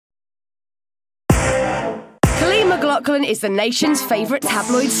McLaughlin is the nation's favourite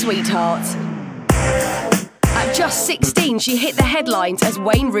tabloid sweetheart. At just 16, she hit the headlines as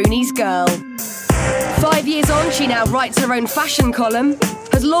Wayne Rooney's girl. 5 years on, she now writes her own fashion column,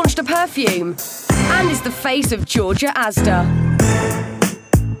 has launched a perfume, and is the face of Georgia Asda.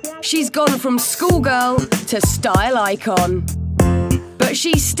 She's gone from schoolgirl to style icon. But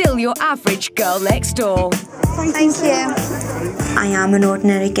she's still your average girl next door. Thank you. I am an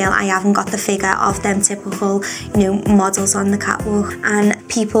ordinary girl. I haven't got the figure of them typical, models on the catwalk. And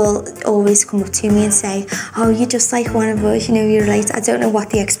people always come up to me and say, oh, you're just like one of us, you're right. I don't know what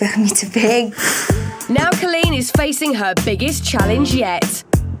they expect me to be. Now Coleen is facing her biggest challenge yet.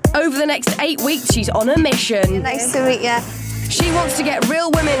 Over the next 8 weeks, she's on a mission. Nice to meet you. She wants to get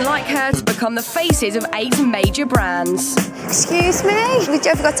real women like her to become the faces of 8 major brands. Excuse me, have you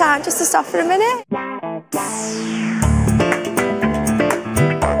got time just to stop for a minute?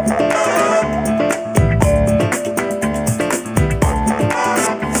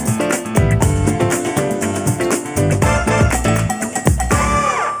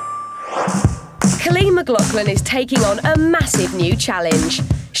 Coleen McLaughlin is taking on a massive new challenge.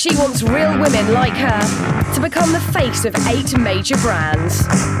 She wants real women like her to become the face of 8 major brands.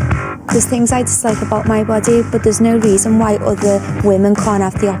 There's things I dislike about my body, but there's no reason why other women can't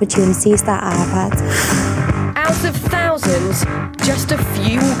have the opportunities that I've had. Out of thousands, just a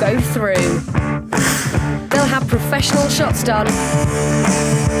few will go through. They'll have professional shots done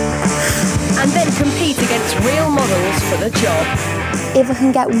and then compete against real models for the job. If I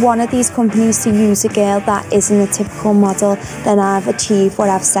can get one of these companies to use a girl that isn't a typical model, then I've achieved what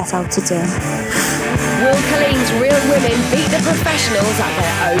I've set out to do. Will Coleen's real women beat the professionals at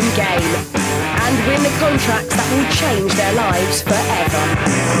their own game and win the contracts that will change their lives forever?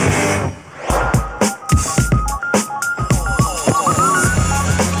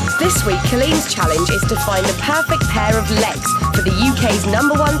 This week, Coleen's challenge is to find the perfect pair of legs for the UK's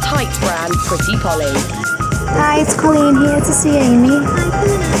 #1 tights brand, Pretty Polly. Hi, it's Coleen here to see Amy.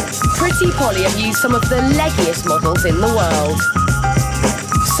 Pretty Polly have used some of the leggiest models in the world.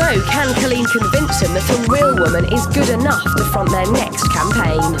 So, can Coleen convince them that a real woman is good enough to front their next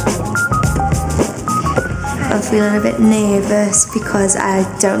campaign? I'm feeling a bit nervous because I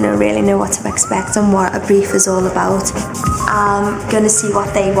don't really know what to expect and what a brief is all about. I'm going to see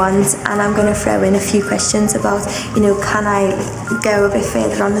what they want, and I'm going to throw in a few questions about, can I go a bit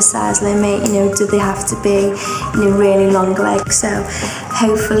further on the size limit? Do they have to be, really long legs? So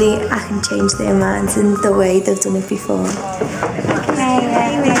hopefully I can change their minds in the way they've done it before. Hey,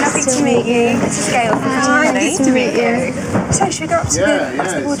 lovely to meet you. This is Gail. Hi, nice to meet you. So should we go up to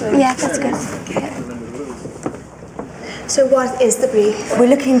the boardroom? Yeah, that's good. So what is the brief? We're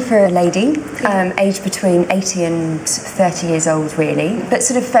looking for a lady, aged between 80 and 30 years old really, but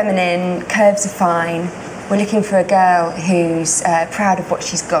sort of feminine, curves are fine. We're looking for a girl who's proud of what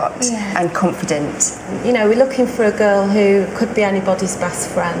she's got and confident. We're looking for a girl who could be anybody's best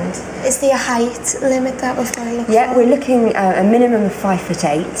friend. Is there a height limit that we've got to look for? Yeah, we're looking a minimum of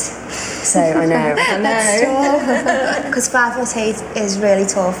 5'8". So I know. That's tall. Because 5'8" is really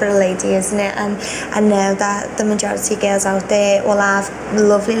tall for a lady, isn't it? And I know that the majority of girls out there will have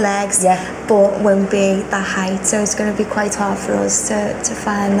lovely legs, but won't be that height. So it's going to be quite hard for us to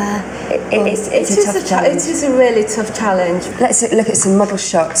find that. It is a really tough challenge. Let's look at some model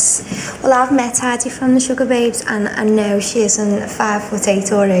shots. Well, I've met Heidi from the Sugar Babes, and I know she isn't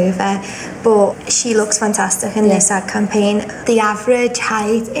 5'8" or over, but she looks fantastic in this ad campaign. The average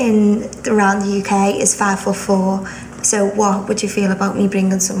height around the UK is 5'4". So what would you feel about me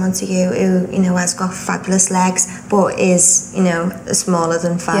bringing someone to you who, has got fabulous legs but is, smaller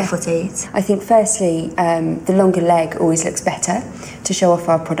than 5'8"? I think firstly, the longer leg always looks better to show off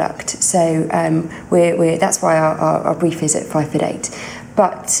our product. So that's why our brief is at 5'8".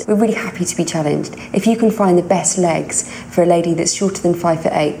 But we're really happy to be challenged. If you can find the best legs for a lady that's shorter than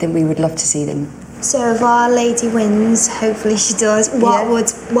 5'8", then we would love to see them. So if our lady wins, hopefully she does, what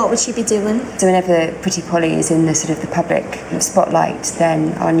would she be doing? So whenever Pretty Polly is in the sort of the public spotlight,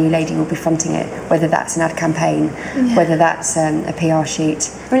 then our new lady will be fronting it, whether that's an ad campaign, whether that's a PR shoot.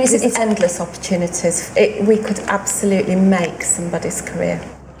 I mean, it's endless opportunities. We could absolutely make somebody's career.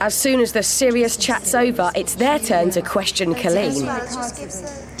 As soon as the serious chat's over, it's their turn to question Coleen.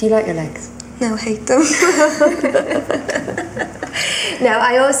 Do you like your legs? No, I hate them. No,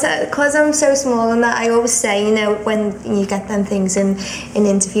 I also, because I'm so small and that, I always say, when you get them things in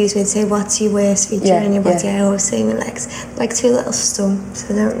interviews where they say, what's your worst feature in your body? I always say my legs, like 2 little stumps.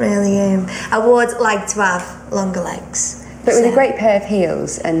 I don't really, I would like to have longer legs. But with a great pair of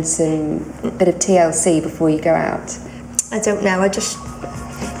heels and some bit of TLC before you go out? I don't know, I just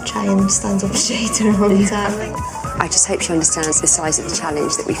try and stand up straighter all the time. I just hope she understands the size of the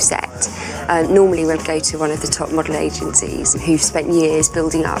challenge that we've set. Normally we'll go to one of the top model agencies who've spent years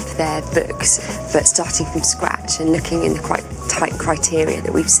building up their books, but starting from scratch and looking in the quite tight criteria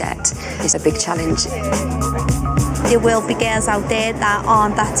that we've set is a big challenge. There will be girls out there that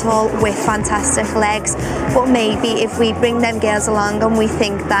aren't that tall with fantastic legs, but maybe if we bring them girls along and we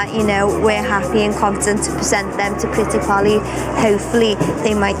think that, you know, we're happy and confident to present them to Pretty Polly, hopefully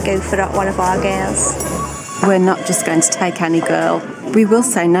they might go for one of our girls. We're not just going to take any girl. We will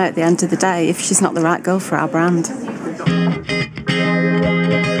say no at the end of the day if she's not the right girl for our brand.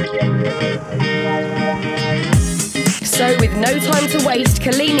 So with no time to waste,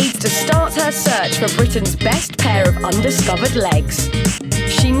 Coleen needs to start her search for Britain's best pair of undiscovered legs.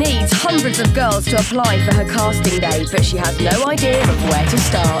 She needs hundreds of girls to apply for her casting day, but she has no idea of where to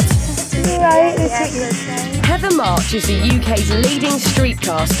start. Heather March is the UK's leading street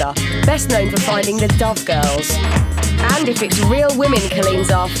caster, best known for finding the Dove Girls. And if it's real women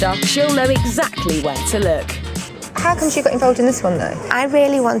Coleen's after, she'll know exactly where to look. How come you got involved in this one though? I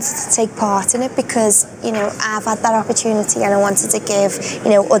really wanted to take part in it because, you know, I've had that opportunity and I wanted to give, you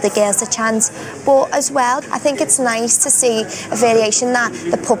know, other girls a chance. But as well, I think it's nice to see a variation that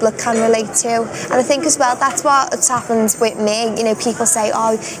the public can relate to. And I think as well, that's what happens with me. You know, people say,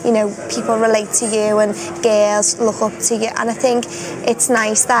 oh, you know, people relate to you and girls look up to you. And I think it's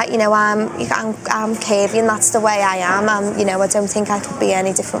nice that, you know, I'm curvy and that's the way I am. You know, I don't think I could be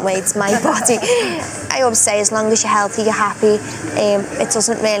any different way. It's my body. I always say, as long as you're healthy, you're happy, it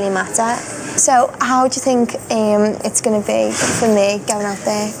doesn't really matter. So how do you think it's going to be for me going out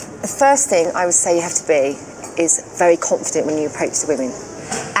there? The first thing I would say you have to be is very confident when you approach the women.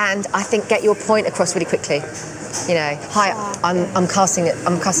 And I think get your point across really quickly. You know, hi, I'm casting an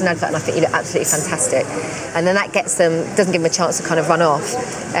advert and I think you look absolutely fantastic. And then that gets them, doesn't give them a chance to kind of run off.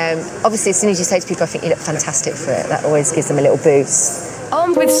 Obviously, as soon as you say to people, I think you look fantastic for it, that always gives them a little boost.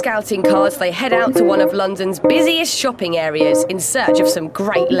 Armed with scouting cards, they head out to one of London's busiest shopping areas in search of some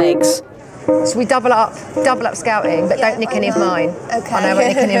great legs. So we double up scouting, but don't nick any of mine. Okay. I know I won't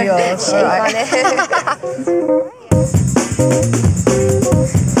nick any of yours. All right.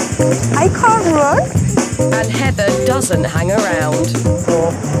 I can't run. And Heather doesn't hang around.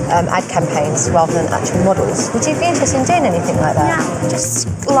 For ad campaigns rather than actual models. Would you be interested in doing anything like that? Yeah, just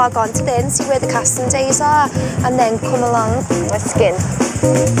log on to there and see where the casting days are and then come along. My skin.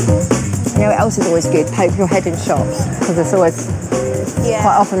 You know what else is always good? Poke your head in shops, because it's always,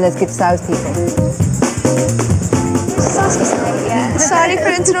 quite often there's good salespeople. Just ask you something, yeah. Sorry for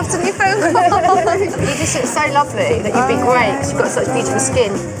interrupting your phone call. You just look so lovely that you'd be great because you've got such beautiful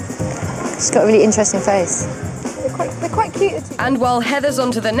skin. She's got a really interesting face. They're quite cute. And while Heather's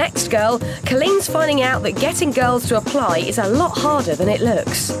on to the next girl, Coleen's finding out that getting girls to apply is a lot harder than it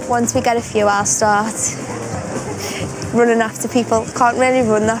looks. Once we get a few, I'll start running after people. Can't really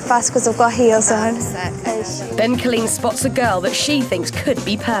run that fast because I've got heels on. Then Coleen spots a girl that she thinks could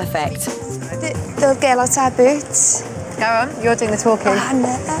be perfect. The girl outside boots. Go on, you're doing the talking. Oh,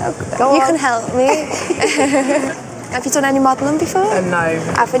 no. Go on. You can help me. Have you done any modelling before? No.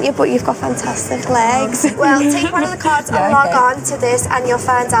 Haven't you? But you've got fantastic legs. Well, take one of the cards and log on to this and you'll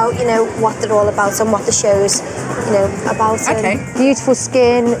find out, you know, what they're all about and what the show's, you know, about. Okay. Beautiful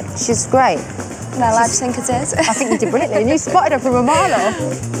skin, she's great. Well, I just think it is. I think you did brilliantly. And you spotted her from a mile off.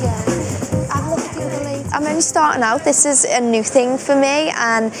 Yeah. I've looked at the other lady. I'm only starting out. This is a new thing for me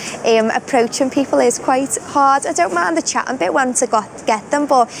and approaching people is quite hard. I don't mind the chatting bit once I get them,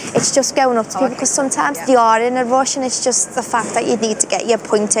 but it's just going up to people because sometimes they are in a rush and it's just the fact that you need to get your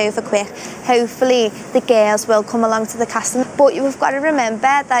point over quick. Hopefully the girls will come along to the casting, but you've got to remember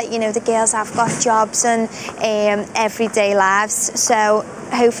that, you know, the girls have got jobs and everyday lives, so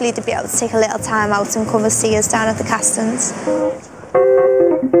hopefully they'll be able to take a little time out and come and see us down at the castings.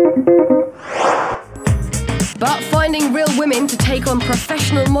 But finding real women to take on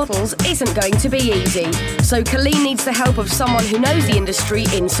professional models isn't going to be easy. So Coleen needs the help of someone who knows the industry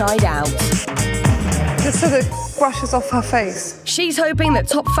inside out. Just so the brushes off her face. She's hoping that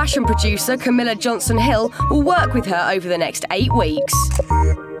top fashion producer Camilla Johnson-Hill will work with her over the next 8 weeks.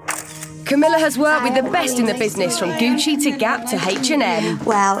 Camilla has worked with the best in the business, from Gucci to Gap to H&M.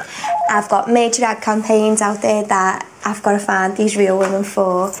 Well, I've got major ad campaigns out there that I've got to find these real women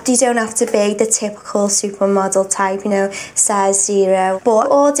for. You don't have to be the typical supermodel type, you know, size 0, but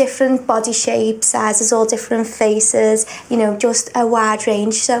all different body shapes, sizes, all different faces, you know, just a wide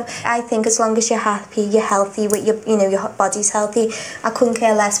range. So I think as long as you're happy, you're healthy with your, you know, your body's healthy. I couldn't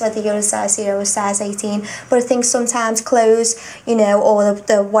care less whether you're a size 0 or a size 18, but I think sometimes clothes, you know, or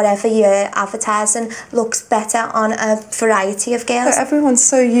the whatever you're advertising looks better on a variety of girls. Everyone's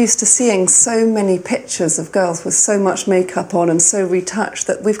so used to seeing so many pictures of girls with so much makeup on and so retouched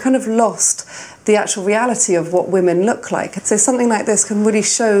that we've kind of lost the actual reality of what women look like. So something like this can really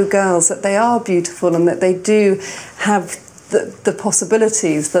show girls that they are beautiful and that they do have the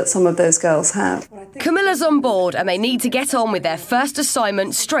possibilities that some of those girls have. Camilla's on board and they need to get on with their first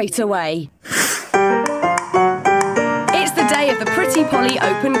assignment straight away. It's the day of the Pretty Polly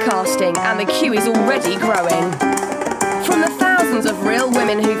open casting and the queue is already growing. From the thousands of real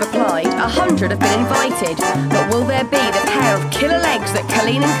women who've applied, 100 have been invited. But will there be the pair of killer legs that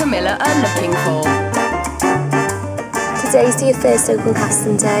Coleen and Camilla are looking for? Today's your first open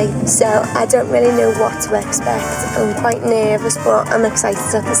casting day, so I don't really know what to expect. I'm quite nervous, but I'm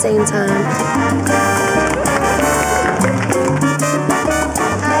excited at the same time.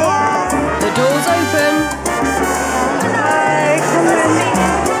 The doors open. Hi, come in.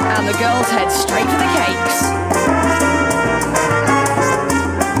 And the girls head straight for the cakes.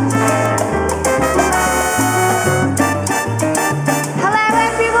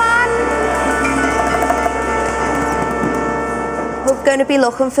 Going to be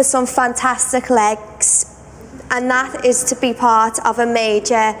looking for some fantastic legs, and that is to be part of a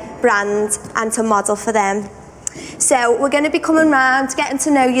major brand and to model for them. So we're going to be coming round, getting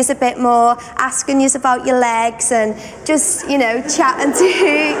to know you a bit more, asking you about your legs and just, you know, chatting to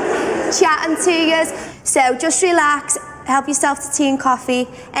you. So just relax, help yourself to tea and coffee,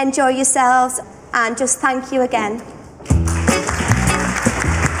 enjoy yourselves, and just thank you again.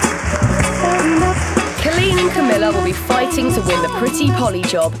 Coleen and Camilla will be fighting to win the Pretty Polly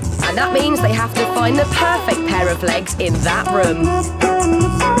job, and that means they have to find the perfect pair of legs in that room.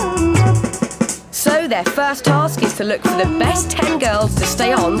 So their first task is to look for the best 10 girls to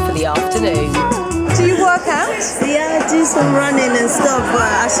stay on for the afternoon. Do you work out? Yeah, I do some running and stuff, but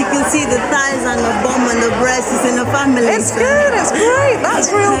as you can see, the thighs and the bum and the breast is in the family. It's good, it's great, that's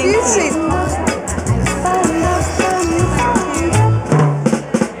real beauty.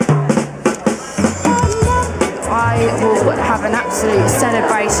 I will have an absolute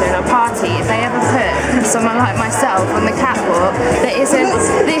celebration, a party, if they ever put someone like myself on the catwalk that isn't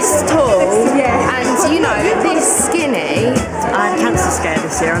this tall and, you know, this skinny. I had cancer scare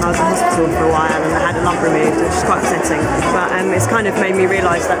this year and I was in hospital for a while and I had a lump removed, which is quite upsetting. But it's kind of made me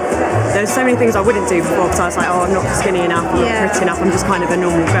realise that there's so many things I wouldn't do before because I was like, oh, I'm not skinny enough, I'm not pretty enough, I'm just kind of a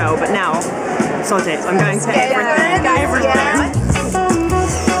normal girl. But now, sod it, I'm going to everything.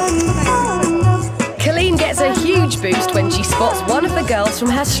 Coleen gets a huge boost when she spots one of the girls from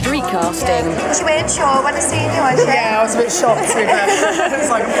her street casting. She weren't sure when I seen you, was she? Yeah, I was a bit shocked to be fair. It's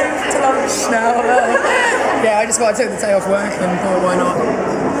like, to lunch now. Yeah, I just thought I'd take the day off work and thought, why not?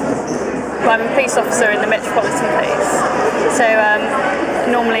 Well, I'm a police officer in the Metropolitan Police, so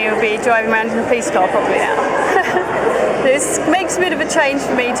normally you'll be driving around in a police car probably now. This makes a bit of a change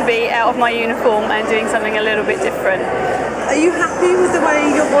for me to be out of my uniform and doing something a little bit different. Are you happy with the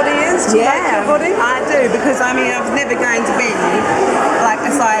way your body is? Do you like your body? I do, because I mean, I was never going to be like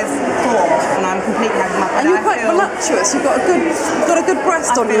a size 4, and I'm completely happy with my body. And you're quite voluptuous. You've got a good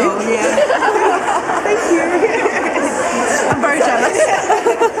breast on you. Yeah. Thank you. I'm very jealous.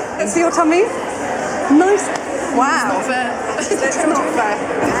 See your tummy? Nice. Wow. It's not fair. It's not fair.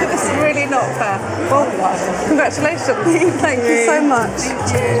 It's really not fair. Well, congratulations. Thank you so much.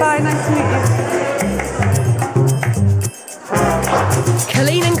 Bye, nice to meet you.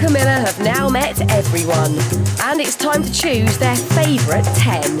 Coleen and Camilla have now met everyone, and it's time to choose their favourite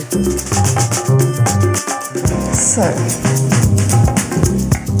 10. So,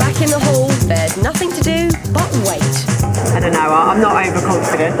 back in the hall, there's nothing to do but wait. I don't know, I'm not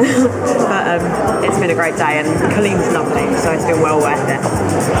overconfident, but it's been a great day and Coleen's lovely, so it's been well worth it.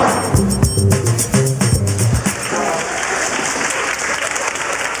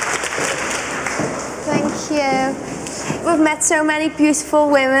 Thank you. We've met so many beautiful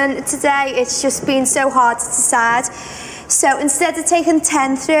women today, it's just been so hard to decide. So instead of taking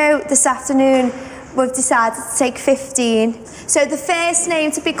 10 through this afternoon, we've decided to take 15. So the first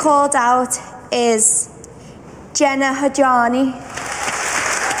name to be called out is Jenna Hajani,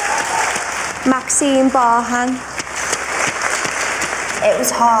 Maxine Barhan. It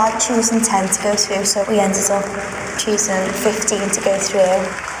was hard choosing 10 to go through, so we ended up choosing 15 to go through.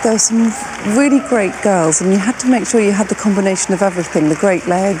 There were some really great girls, and you had to make sure you had the combination of everything, the great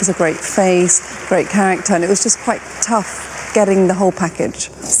legs, a great face, great character, and it was just quite tough getting the whole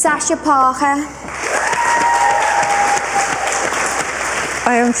package. Sasha Parker.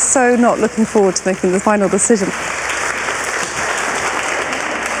 I am so not looking forward to making the final decision.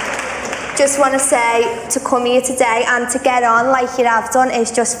 Just want to say to come here today and to get on like you have done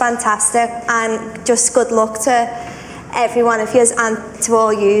is just fantastic, and just good luck to every one of you and to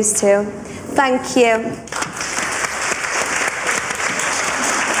all yous too. Thank you.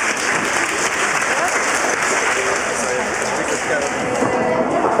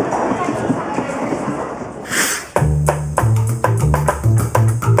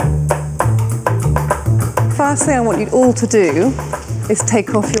 First thing I want you all to do is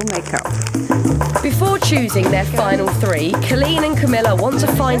take off your makeup. Before choosing their final three, Coleen and Camilla want to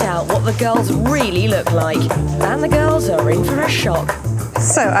find out what the girls really look like. And the girls are in for a shock.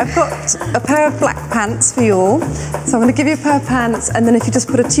 So I've got a pair of black pants for you all. So I'm going to give you a pair of pants, and then if you just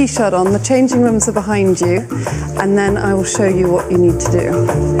put a t-shirt on, the changing rooms are behind you, and then I will show you what you need to do.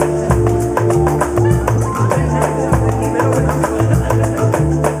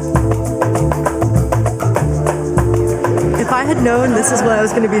 If I had known this is what I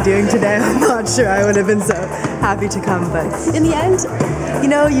was going to be doing today, I'm not sure I would have been so happy to come. But in the end, you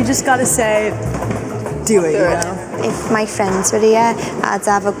know, you just got to say, do it, you know. If my friends were here, I'd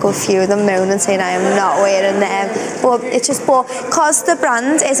have a good few of them moaning saying I am not wearing them. But it's just, because the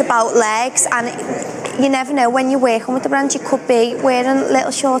brand is about legs, and you never know when you're working with the brand, you could be wearing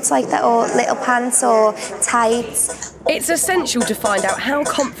little shorts like that, or little pants, or tights. It's essential to find out how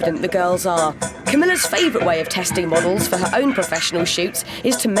confident the girls are. Camilla's favourite way of testing models for her own professional shoots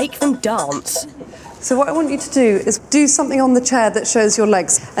is to make them dance. So what I want you to do is do something on the chair that shows your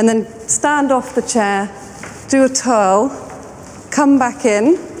legs, and then stand off the chair, do a twirl, come back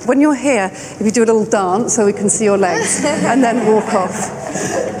in. When you're here, if you do a little dance so we can see your legs, and then walk off.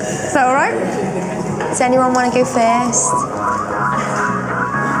 Is that all right? Does anyone want to go first?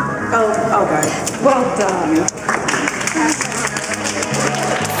 I'll go. Well done.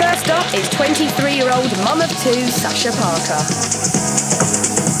 First up is 23-year-old mum of two, Sasha Parker.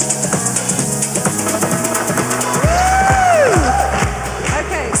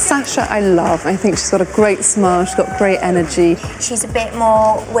 Sasha, I love. I think she's got a great smile, she's got great energy. She's a bit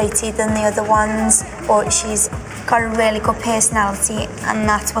more weighty than the other ones, but she's got a really good personality, and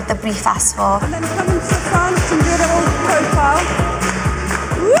that's what the brief asks for. And then come into the front and do a little profile.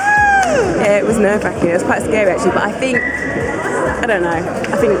 Woo! Yeah, it was nerve-wracking. It was quite scary actually, but I think, I don't know.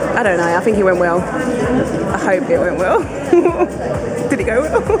 I think it went well. I hope it went well. Did it go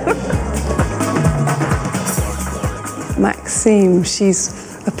well? Maxime, she's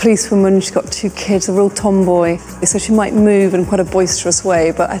a policewoman, she's got 2 kids, a real tomboy, so she might move in quite a boisterous way,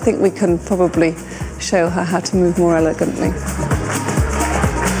 but I think we can probably show her how to move more elegantly. At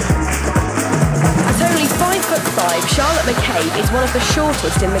only 5'5", Charlotte McCabe is one of the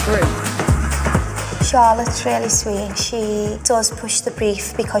shortest in the group. Charlotte's really sweet. She does push the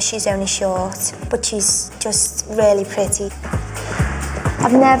brief because she's only short, but she's just really pretty.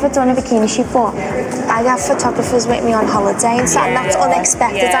 I've never done a bikini shoot, but I have photographers with me on holiday and stuff, and that's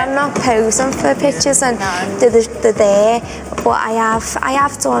unexpected. Yeah. I'm not posing for pictures, and they're there. But I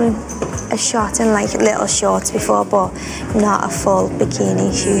have done a shot in like little shorts before, but not a full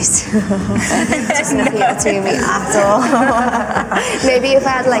bikini shoot. It doesn't appeal to me at all. Maybe if I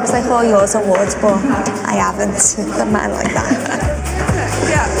had legs like all yours, I would, but I haven't. A man like that.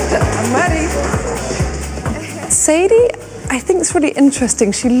 Yeah, I'm ready. Sadie, I think it's really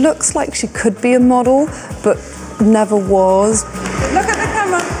interesting. She looks like she could be a model, but never was. Look at the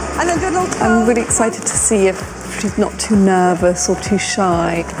camera, and then do a little twirl. I'm really excited to see if she's not too nervous or too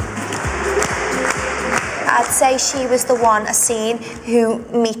shy. I'd say she was the one I've seen who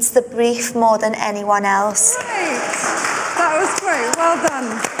meets the brief more than anyone else. Great. That was great. Well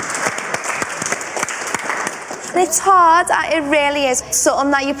done. It's hard, it really is.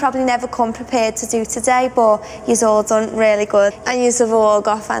 Something that you probably never come prepared to do today, but you've all done really good. And you've all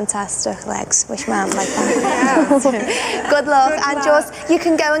got fantastic legs, which man like that. Yeah. Good luck, and just, you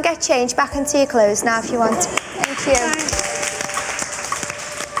can go and get changed back into your clothes now if you want. Thank you.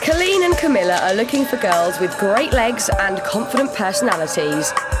 Coleen and Camilla are looking for girls with great legs and confident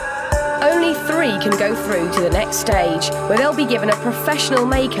personalities. Only 3 can go through to the next stage, where they'll be given a professional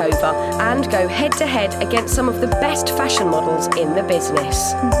makeover and go head-to-head against some of the best fashion models in the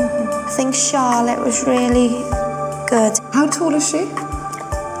business. I think Charlotte was really good. How tall is she?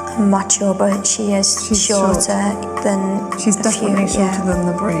 I'm not sure, but she's shorter than She's definitely shorter than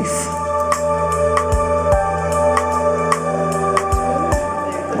the brief.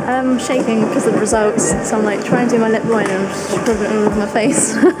 shaking because of the results, so I'm like trying to do my lip line and just rubbing it all over my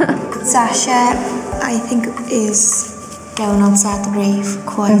face. Sasha, I think, is going outside the brief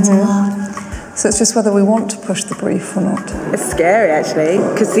quite a lot. So it's just whether we want to push the brief or not. It's scary actually,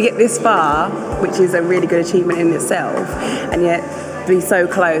 because to get this far, which is a really good achievement in itself, and yet be so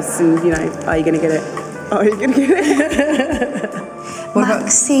close and, you know, are you going to get it? Are you going to get it?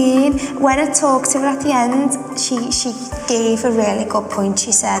 Maxine, when I talked to her at the end, she gave a really good point.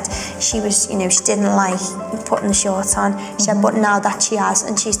 She said she was, you know, she didn't like putting the shorts on. She said, but now that she has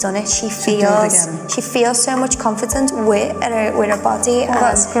and she's done it, she feels so much confident with her body. Well,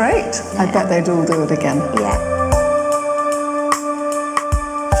 that's great. I bet they'd all do it again. Yeah.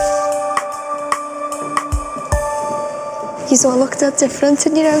 You all looked up different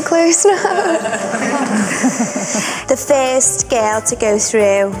in your own clothes now. The first girl to go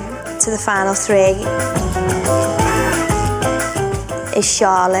through to the final 3 is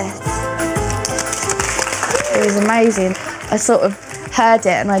Charlotte. It was amazing. I sort of heard it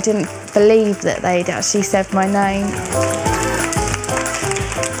and I didn't believe that they'd actually said my name.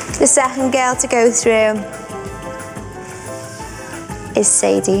 The second girl to go through is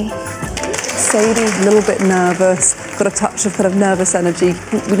Sadie. Sadie, a little bit nervous, got a touch of kind of nervous energy.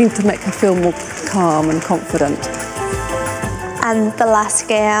 We need to make her feel more calm and confident. And the last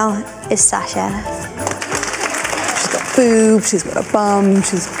girl is Sasha. She's got boobs, she's got a bum,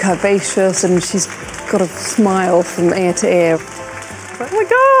 she's curvaceous, and she's got a smile from ear to ear. Oh my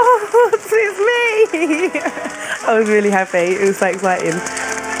God, it's me! I was really happy, it was so exciting.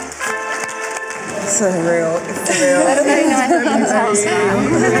 It's so real, it's so real. That's very nice of you to tell us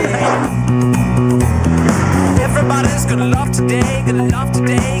now. Everybody's gonna love today, gonna love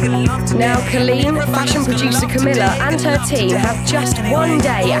today, gonna love today. Now Coleen, fashion producer Camilla and her team have just one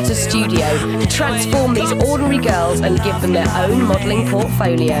day at a studio to transform these ordinary girls and give them their own modelling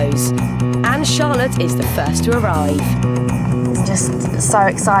portfolios. And Charlotte is the first to arrive. I'm just so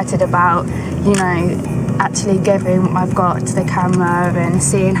excited about, you know, actually giving what I've got to the camera and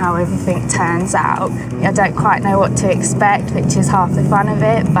seeing how everything turns out. I don't quite know what to expect, which is half the fun of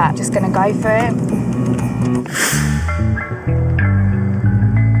it, but just going to go for it.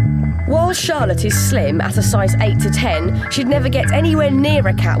 While Charlotte is slim at a size 8 to 10, she'd never get anywhere near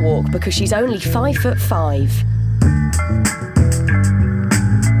a catwalk because she's only 5'5".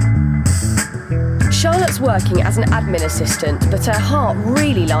 Charlotte's working as an admin assistant, but her heart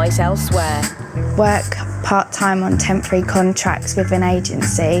really lies elsewhere. Work part-time on temporary contracts with an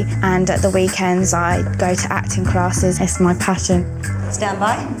agency, and at the weekends I go to acting classes. It's my passion. Stand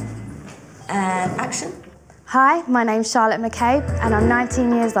by. And action. Hi, my name's Charlotte McCabe and I'm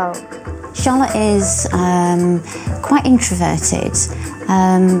 19 years old. Charlotte is quite introverted,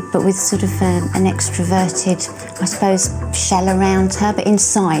 but with sort of an extroverted, I suppose, shell around her, but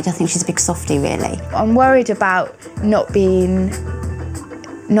inside I think she's a big softie, really. I'm worried about not being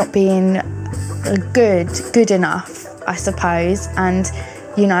good enough, I suppose, and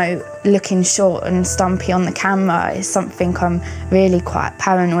you know, looking short and stumpy on the camera is something I'm really quite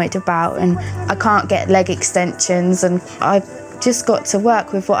paranoid about, and I can't get leg extensions, and I've just got to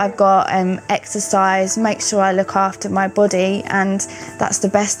work with what I've got, exercise, make sure I look after my body, and that's the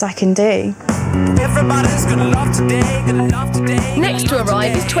best I can do. Everybody's gonna love today, gonna love today. Next to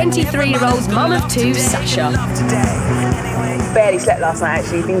arrive is 23-year-old mum of 2, Sasha. Barely slept last night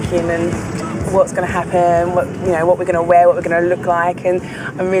actually, thinking and what's going to happen, what we're going to wear, what we're going to look like, and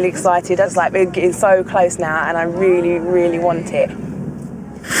I'm really excited. It's like we're getting so close now, and I really, really want it.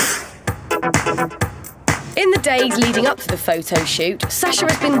 In the days leading up to the photo shoot,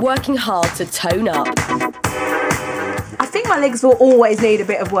 Sasha has been working hard to tone up. I think my legs will always need a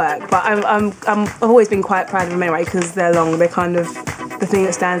bit of work, but I've always been quite proud of them anyway because they're long. They're kind of the thing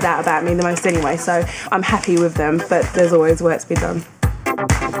that stands out about me the most anyway, so I'm happy with them, but there's always work to be done.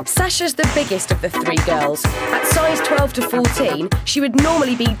 Sasha's the biggest of the 3 girls. At size 12 to 14, she would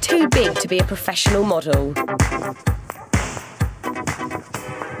normally be too big to be a professional model.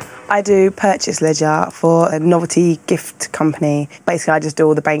 I do purchase ledger for a novelty gift company. Basically, I just do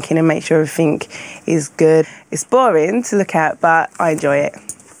all the banking and make sure everything is good. It's boring to look at, but I enjoy it.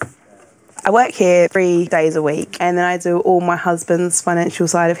 I work here 3 days a week, and then I do all my husband's financial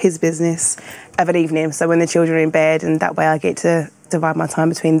side of his business of an evening. So when the children are in bed, and that way I get to divide my time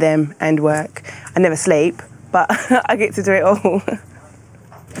between them and work. I never sleep, but I get to do it all.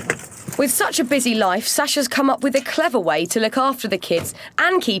 With such a busy life, Sasha's come up with a clever way to look after the kids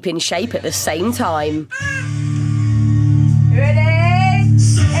and keep in shape at the same time. Ready?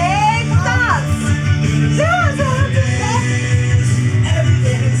 And dance!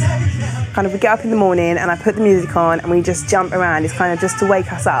 Kind of we get up in the morning and I put the music on and we just jump around. It's kind of just to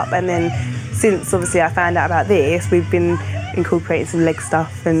wake us up. And then since obviously I found out about this, we've been incorporating some leg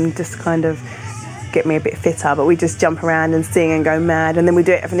stuff and just kind of get me a bit fitter, but we just jump around and sing and go mad, and then we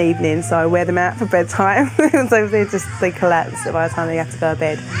do it of an evening, so I wear them out for bedtime. So they collapse by the time they have to go to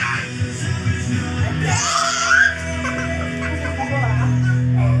bed.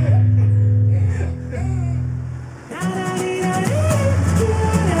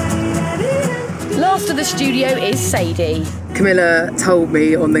 Last of the studio is Sadie. Camilla told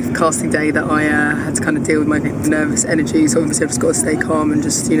me on the casting day that I had to kind of deal with my nervous energy, so obviously I've just got to stay calm and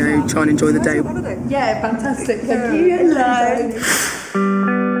just, you know, try and enjoy the day. Yeah, fantastic. Thank you. Hello.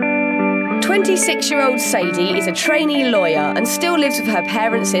 26-year-old Sadie is a trainee lawyer and still lives with her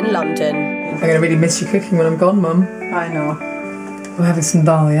parents in London. I'm going to really miss you cooking when I'm gone, Mum. I know. We're having some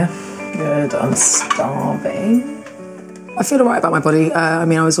dal, yeah? Good, I'm starving. I feel alright about my body. I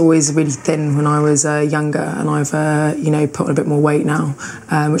mean, I was always really thin when I was younger, and I've, you know, put on a bit more weight now,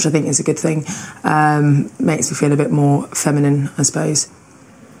 which I think is a good thing. Makes me feel a bit more feminine, I suppose.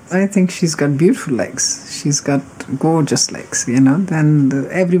 I think she's got beautiful legs. She's got gorgeous legs, you know. And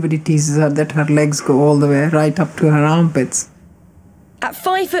everybody teases her that her legs go all the way right up to her armpits. At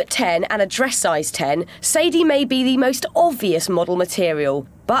 5'10" and a dress size 10, Sadie may be the most obvious model material,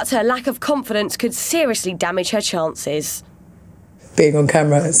 but her lack of confidence could seriously damage her chances. Being on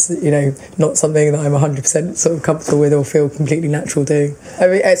camera is, you know, not something that I'm 100% sort of comfortable with or feel completely natural doing. I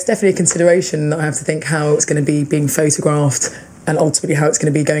mean, it's definitely a consideration that I have to think how it's going to be being photographed, and ultimately how it's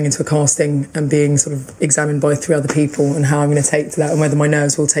going to be going into a casting and being sort of examined by 3 other people, and how I'm going to take to that, and whether my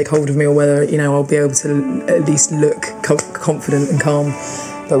nerves will take hold of me or whether, you know, I'll be able to at least look confident and calm.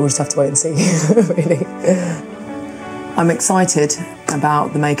 But we'll just have to wait and see, really. I'm excited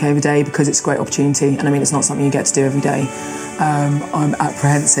about the makeover day because it's a great opportunity, and I mean, it's not something you get to do every day. I'm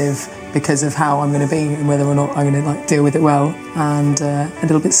apprehensive because of how I'm going to be and whether or not I'm going to like deal with it well, and a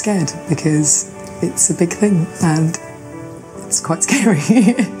little bit scared because it's a big thing and it's quite scary.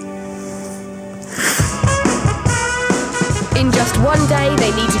 In just one day,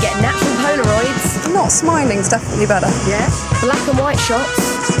 they need to get natural Polaroids. Not smiling's definitely better. Yeah. Black and white shots.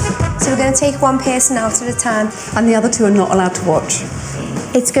 So we're going to take one person out at a time. And the other 2 are not allowed to watch.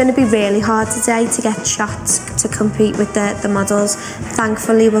 It's going to be really hard today to get shots to compete with the models.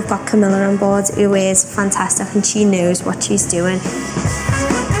 Thankfully, we've got Camilla on board, who is fantastic, and she knows what she's doing.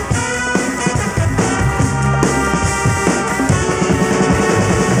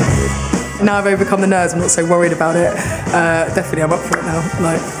 Now I've overcome the nerves, I'm not so worried about it. Definitely I'm up for it now.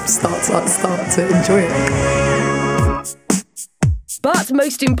 Like, start to enjoy it. But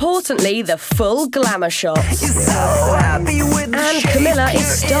most importantly, the full glamour shots. And Camilla is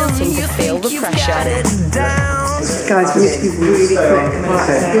starting to feel the pressure. Guys, we need to be really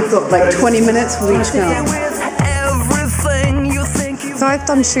quick. We've got like 20 minutes for each girl. So I've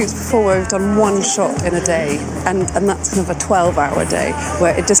done shoots before where we've done one shot in a day, and that's kind of a 12-hour day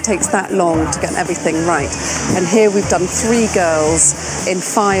where it just takes that long to get everything right. And here we've done 3 girls in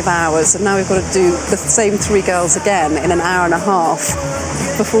 5 hours, and now we've got to do the same 3 girls again in an hour and a half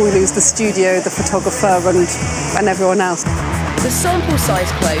before we lose the studio, the photographer, and everyone else. The sample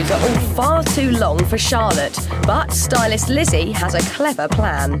size clothes are all far too long for Charlotte, but stylist Lizzie has a clever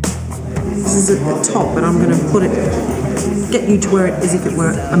plan. This is at the top, and I'm going to put it, get you to wear it as if it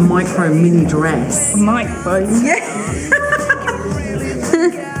were a micro mini dress. A micro? Yeah.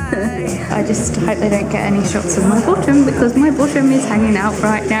 I just hope they don't get any shots of my bottom, because my bottom is hanging out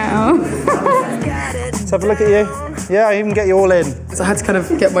right now. Let's have a look at you. Yeah, I even get you all in. So I had to kind of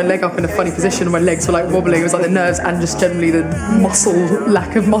get my leg up in a funny position, and my legs were like wobbling. It was like the nerves and just generally the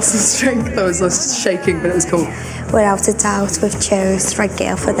lack of muscle strength. I was just shaking, but it was cool. Without a doubt, we've chose the right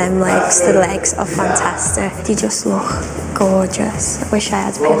girl for them legs. The legs are fantastic. They just look gorgeous. I wish I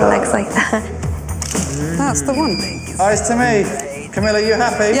had a pair of legs like that. That's the one. Eyes to me. Camilla, you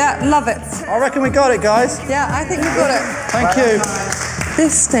happy? Yeah, love it. I reckon we got it, guys. Yeah, I think we got it. Thank you.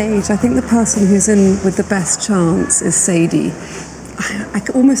 This stage, I think the person who's in with the best chance is Sadie. I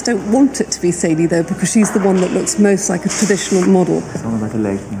almost don't want it to be Sadie, though, because she's the one that looks most like a traditional model. It's all about the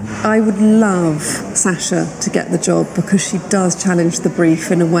leg. I would love Sasha to get the job because she does challenge the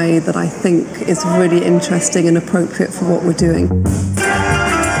brief in a way that I think is really interesting and appropriate for what we're doing.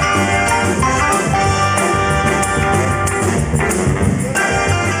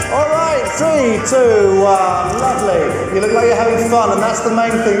 All right, 3, 2, 1. Lovely. You look like you're having fun, and that's the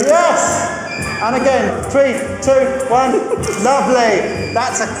main thing. Yes! And again, 3, 2, 1. Lovely.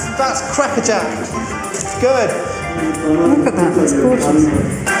 That's crackerjack. Good. Look at that, that's gorgeous.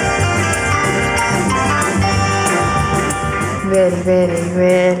 really, really,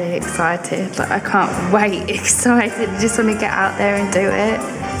 really excited. Like, I can't wait, excited. I just want to get out there and do it.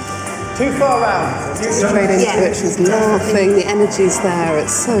 Too far round. Straight into it, she's laughing, the energy's there,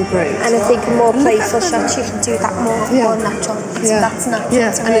 it's so great. And I think a more playful shot, she can do that more natural. So that's natural.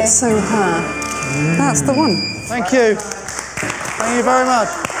 Yeah, and it's so her. That's the one. Thank you. Thank you very much.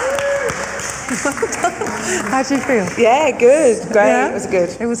 How do you feel? Yeah, good. Great. Yeah? It was good.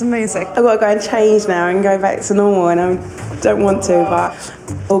 It was amazing. I've got to go and change now and go back to normal, and I don't want to, but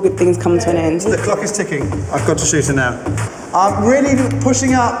all good things come to an end. The clock is ticking. I've got to shoot her now. I'm really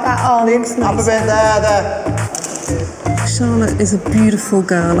pushing up. That arm up a bit there. Charlotte is a beautiful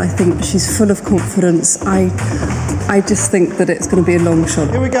girl, I think. She's full of confidence. I just think that it's going to be a long shot.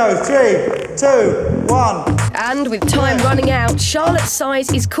 Here we go. 3, 2, 1. And with time running out, Charlotte's size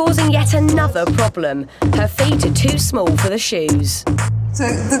is causing yet another problem. Her feet are too small for the shoes. So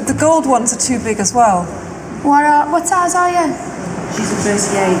the gold ones are too big as well. What size are you? She's a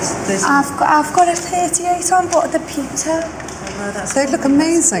 38. I've got a 38 on, but the peeps are. They look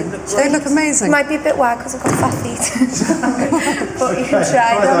amazing. They look amazing. Might be a bit wide because I've got fat feet. But you can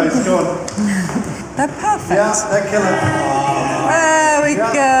try them. Go on. They're perfect. Yeah, they're killing. There we go.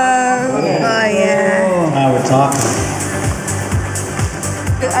 Oh, yeah. Now we're talking.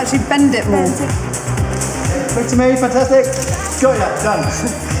 Actually, bend it more. Look to me, fantastic. Got ya, done.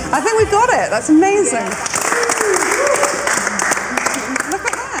 I think we got it. That's amazing.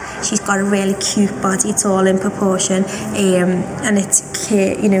 She's got a really cute body. It's all in proportion, and it's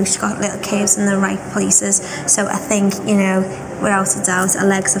you know, she's got little curves in the right places. So I think, you know, without a doubt, her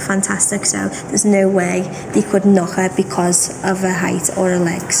legs are fantastic. So there's no way they could knock her because of her height or her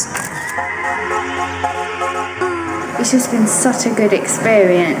legs. It's just been such a good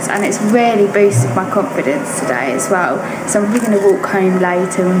experience, and it's really boosted my confidence today as well. So I'm probably going to walk home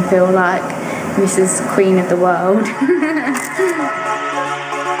later and feel like Mrs. Queen of the world.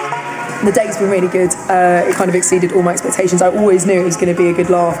 The day's been really good. It kind of exceeded all my expectations. I always knew it was going to be a good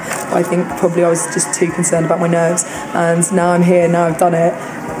laugh, but I think probably I was just too concerned about my nerves. And now I'm here, now I've done it.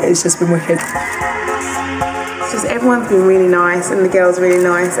 It's just been wicked. Just everyone's been really nice, and the girls are really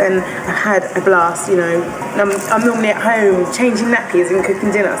nice, and I've had a blast, you know. I'm normally at home changing nappies and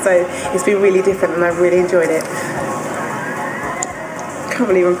cooking dinner, so it's been really different, and I've really enjoyed it. Can't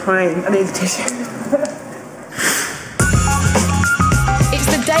believe I'm crying. I need a tissue.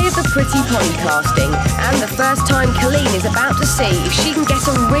 Day of the Pretty Polly casting, and the first time Coleen is about to see if she can get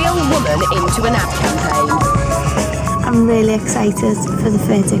a real woman into an ad campaign. I'm really excited for the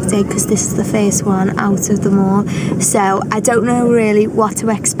verdict day because this is the first one out of them all. So I don't know really what to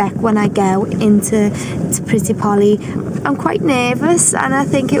expect when I go into Pretty Polly. I'm quite nervous, and I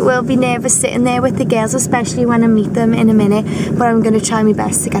think it will be nervous sitting there with the girls, especially when I meet them in a minute. But I'm going to try my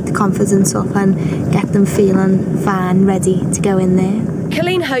best to get the confidence up and get them feeling fine, ready to go in there.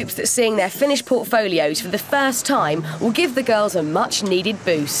 Coleen hopes that seeing their finished portfolios for the first time will give the girls a much-needed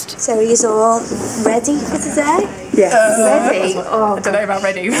boost. So are you all ready for today? Yes. Ready? Oh, I don't know about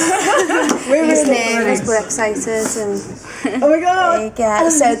ready. We're really nervous, we're excited, and oh my god! There you go.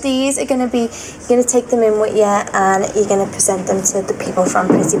 So these are going to be, you're going to take them in with you, and you're going to present them to the people from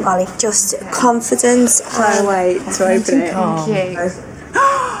Pretty Polly. Just confidence. Can't wait to open it. Thank you.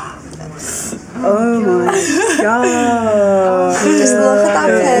 Oh my god! Just look at that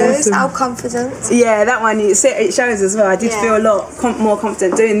pose, how confident. Yeah, that one, it shows as well. I did feel a lot more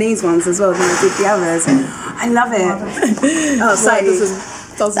confident doing these ones as well than I did the others. I love it. Oh, so this is...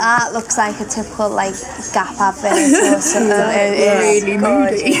 That looks like a typical like Gap advert or something. Really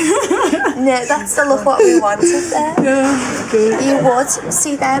moody. No, that's the look what we wanted there. Yeah, good. You would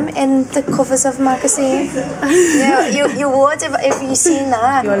see them in the covers of magazine. You would if you seen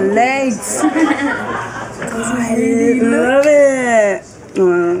that. Your legs. I love it.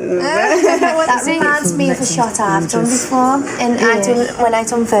 That reminds me of a shot I've done before. When I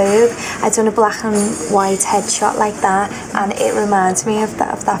done Vogue, I done a black and white headshot like that, and it reminds me of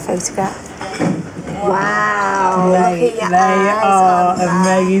that photograph. Wow, they are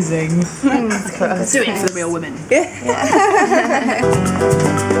amazing. Do it for the real women.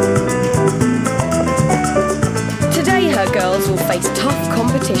 Today her girls will face tough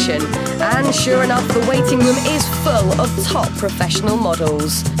competition, and sure enough the waiting room is full of top professional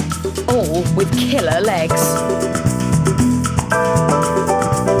models, all with killer legs.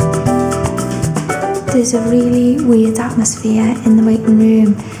 There's a really weird atmosphere in the waiting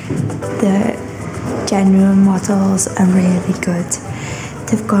room. The general models are really good.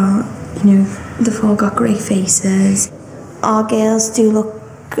 They've got, they've all got great faces. Our girls do look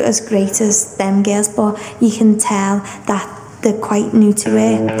as great as them girls, but you can tell that they're quite new to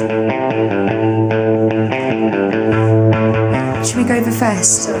it. Should we go over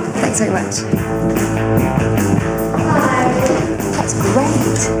first? Thanks so much. That's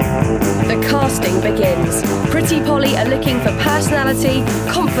great. The casting begins. Pretty Polly are looking for personality,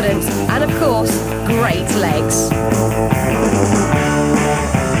 confidence, and of course, great legs.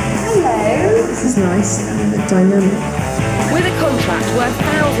 Hello. This is nice and dynamic. With a contract worth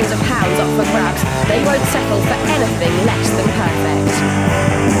thousands of pounds up for grabs, they won't settle for anything less than perfect.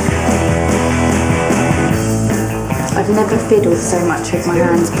 I've never fiddled so much with my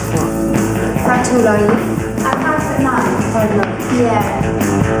hands before. How tall are you? I'm 5'9". 5'9". Yeah.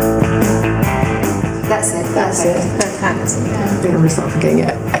 That's it. That's it. Perfect. I think I'm going to start forgetting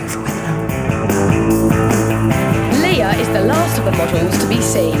it over with now. Leah is the last of the models to be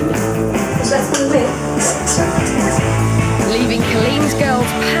seen. Leaving Colleen's girls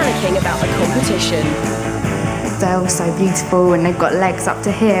panicking about the competition. They're all so beautiful and they've got legs up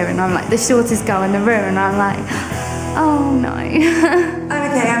to here and I'm like the shortest girl in the room and I'm like, oh no.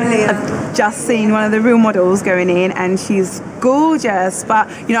 Okay, I'm Leah. I've just seen one of the real models going in and she's gorgeous, but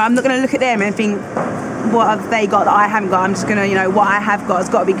you know, I'm not going to look at them and think, what have they got that I haven't got? I'm just going to, you know, what I have got has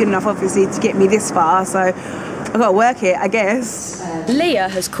got to be good enough obviously to get me this far, so I've got to work it, I guess. Leah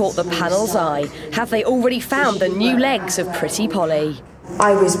has caught the panel's eye. Have they already found the new legs of Pretty Polly?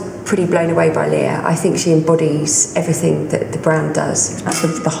 I was pretty blown away by Leah. I think she embodies everything that the brand does.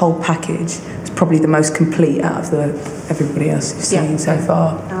 The whole package is probably the most complete out of everybody else you've seen so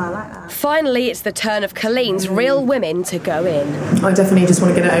far. Finally, it's the turn of Colleen's real women to go in. I definitely just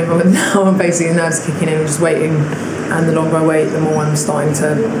want to get it over with now. I'm basically nerves kicking in and just waiting. And the longer I wait, the more I'm starting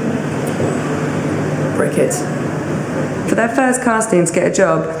to break it. For their first casting to get a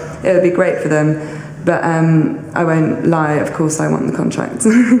job, it would be great for them. But I won't lie, of course I want the contract.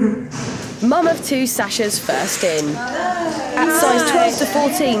 Mum of two Sasha's first in. At size 12 to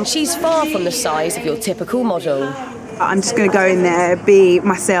 14, she's far from the size of your typical model. I'm just going to go in there, be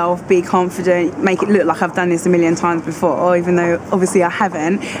myself, be confident, make it look like I've done this a million times before, even though obviously I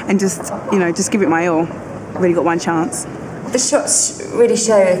haven't, and just, you know, just give it my all. I've really got one chance. The shots really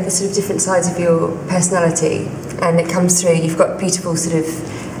show the sort of different sides of your personality, and it comes through. You've got beautiful sort of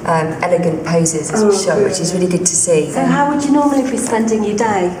elegant poses as we show, which is really good to see. So how would you normally be spending your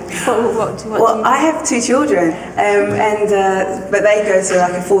day? What do you I have two children, but they go to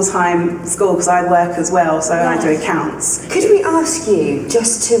like a full-time school because I work as well, so I do accounts. Could we ask you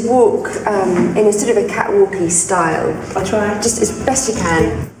just to walk in a sort of a catwalky style? I'll try. Just as best you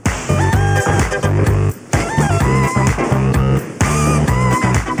can.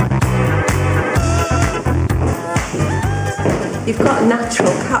 You've got a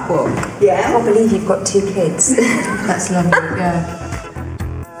natural catwalk. Yeah. I can't believe you've got 2 kids. That's lovely, yeah.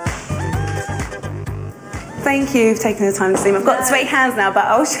 Thank you for taking the time to see me. I've got sweaty hands now, but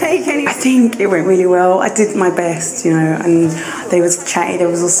I'll shake anyway. I think it went really well. I did my best, you know, and they was chatty, they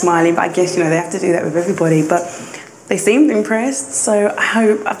was all smiling, but I guess, you know, they have to do that with everybody. But they seemed impressed, so I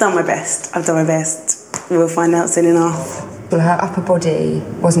hope I've done my best. I've done my best. We'll find out soon enough. Well, her upper body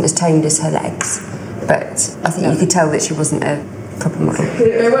wasn't as toned as her legs, but I think you could tell that she wasn't a proper model. Did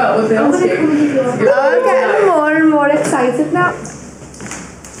it go well? Was the asking? I'm getting more and more excited now.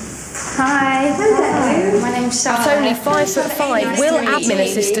 Hi. Hello. My name's Charlotte. At only 5'5", will admin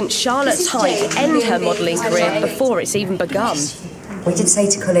assistant Charlotte's height end her modelling career before it's even begun? We did say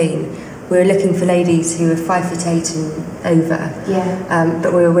to Coleen, we were looking for ladies who were 5'8" and over,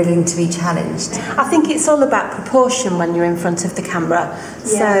 but we were willing to be challenged. I think it's all about proportion when you're in front of the camera.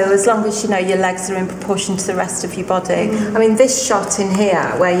 So as long as you know your legs are in proportion to the rest of your body. I mean, this shot in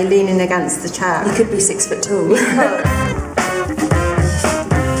here where you're leaning against the chair. You could be 6 foot tall.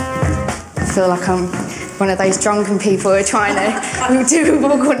 I feel like I'm one of those drunken people who are trying to do a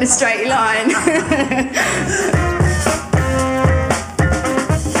walk on a straight line.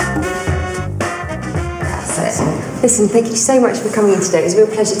 Listen, thank you so much for coming in today. It was a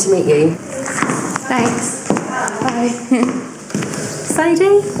real pleasure to meet you. Thanks. Bye.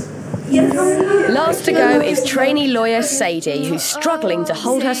 Sadie? Last to go is trainee lawyer Sadie, who's struggling to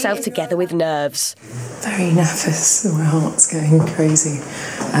hold herself together with nerves. Very nervous. My heart's going crazy.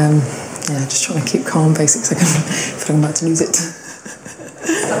 Yeah, just trying to keep calm, basically, because I feel like I'm about to lose it.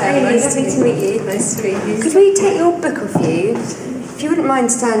 Hey, lovely to meet you. Nice to meet you. Could we take your book off you? If you wouldn't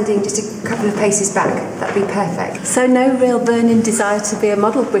mind standing just a couple of paces back, that'd be perfect. So no real burning desire to be a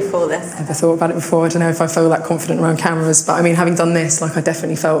model before this? Never thought about it before. I don't know if I feel that confident around cameras, but I mean, having done this, like, I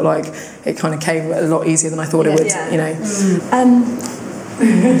definitely felt like it kind of came a lot easier than I thought it would, you know.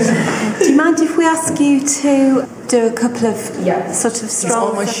 Do you mind if we ask you to do a couple of sort of strolls? These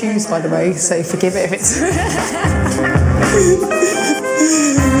aren't my shoes, by the way, so forgive it if it's...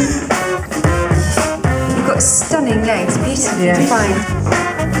 You've got got stunning legs, beautifully defined.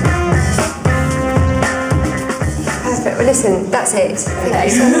 Perfect. Well, listen, that's it. Thank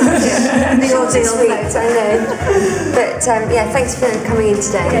you so much. The ordeal, sweet, I know. But yeah, thanks for coming in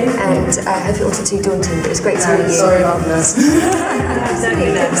today, and I hope it wasn't too daunting. But it was great to meet you. Sorry about this.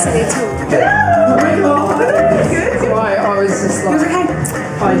 Right, I was just like,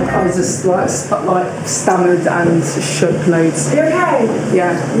 I was just like stammered and shook loads. Are you okay?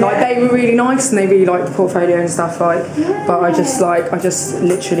 Yeah, like they were really nice and they really liked the portfolio and stuff, like, but I just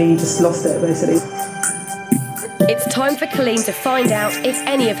literally just lost it basically. It's time for Coleen to find out if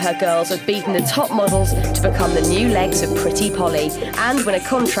any of her girls have beaten the top models to become the new legs of Pretty Polly and win a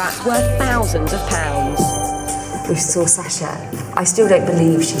contract worth thousands of pounds. We saw Sasha. I still don't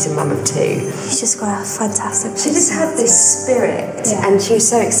believe she's a mum of two. She's just got a fantastic She just had this spirit, and she was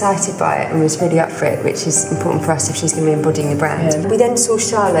so excited by it and was really up for it, which is important for us if she's going to be embodying the brand. We then saw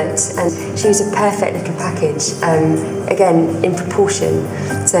Charlotte, and she was a perfect little package, again, in proportion.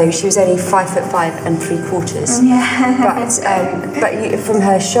 So she was only 5'5" and 3/4. But from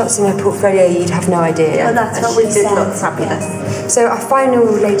her shots in her portfolio, you'd have no idea. Well, that's what we did said. look fabulous. So our final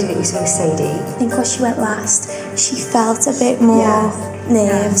lady that you saw was Sadie. I think when she went last, she felt a bit more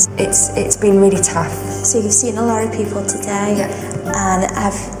nerves. It's been really tough. So you've seen a lot of people today, and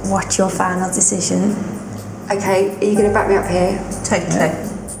what's your final decision? Okay, are you going to back me up here? Totally.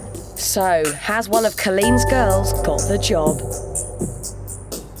 So, has one of Coleen's girls got the job?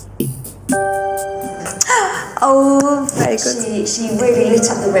 Oh, very good. She really lit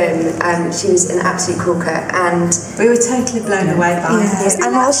up the room. She was an absolute corker, and we were totally blown away by her. Yes,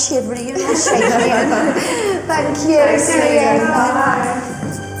 I'm all shivery and all shaky. Thank you. See you.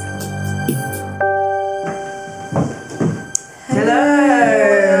 Hello.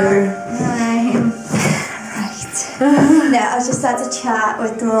 No, I just had a chat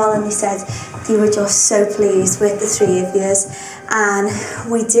with them all, and they said they were just so pleased with the three of yous, and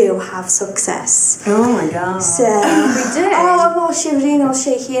we do have success. Oh my God. So we do. Oh, I'm all shivery and all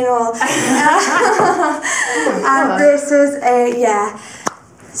shaky and all. And this is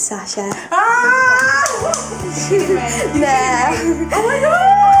Sasha. There. Oh my God!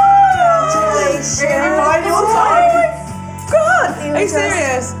 God! Are you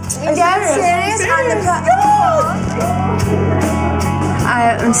serious? I'm serious. I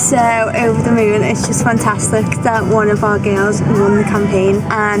am so over the moon. It's just fantastic that one of our girls won the campaign,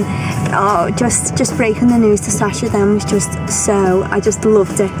 and just breaking the news to Sasha then was just so, I just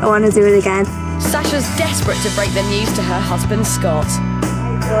loved it. I want to do it again. Sasha's desperate to break the news to her husband Scott.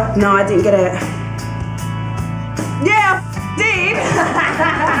 No, I didn't get it. Yeah, did.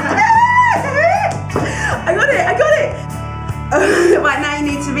 I got it. Right, now you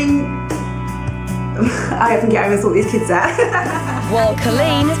need to ring. I have to get home and sort these kids out. While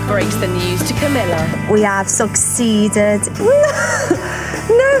Coleen breaks the news to Camilla. We have succeeded.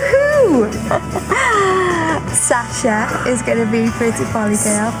 No, who? Sasha is going to be Pretty Polly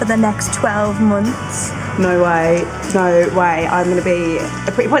girl for the next 12 months. No way. I'm going to be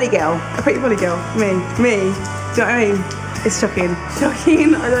a Pretty Polly girl. Me. Do you know what I mean? It's shocking. I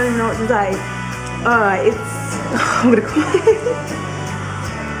don't even know what to say. I'm going to cry.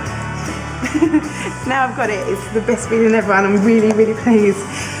 Now I've got it. It's the best feeling ever, and I'm really, really pleased.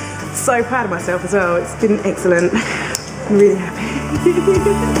 So proud of myself as well. It's been excellent. I'm really happy.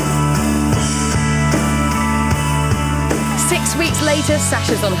 6 weeks later,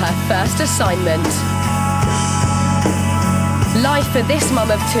 Sasha's on her first assignment. Life for this mum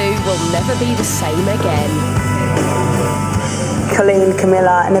of two will never be the same again. Coleen,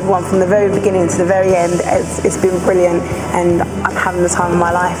 Camilla, and everyone from the very beginning to the very end, it's been brilliant, and I'm having the time of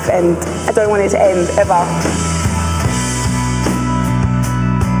my life, and I don't want it to end ever.